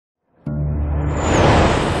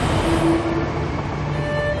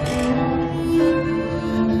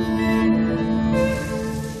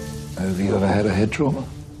trauma?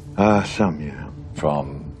 Some, yeah.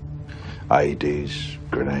 From IEDs,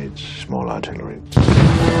 grenades, small artillery.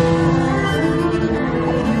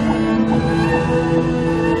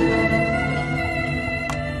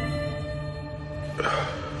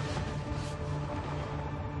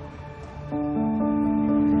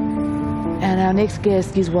 And our next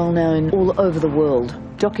guest is well known all over the world,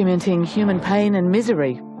 documenting human pain and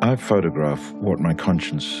misery. I photograph what my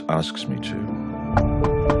conscience asks me to.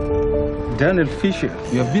 Daniel Fisher,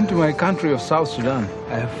 you have been to my country of South Sudan.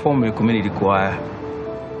 I have formed a community choir.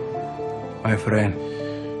 My friend,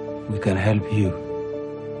 we can help you.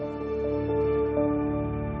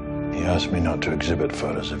 He asked me not to exhibit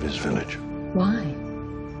photos of his village. Why?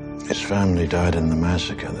 His family died in the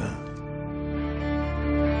massacre there.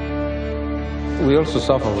 We also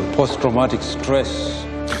suffer with post-traumatic stress.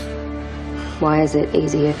 Why is it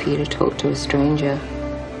easier for you to talk to a stranger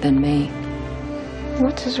than me?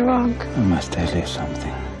 What is wrong? I must tell you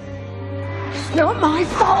something. It's not my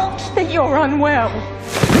fault that you're unwell.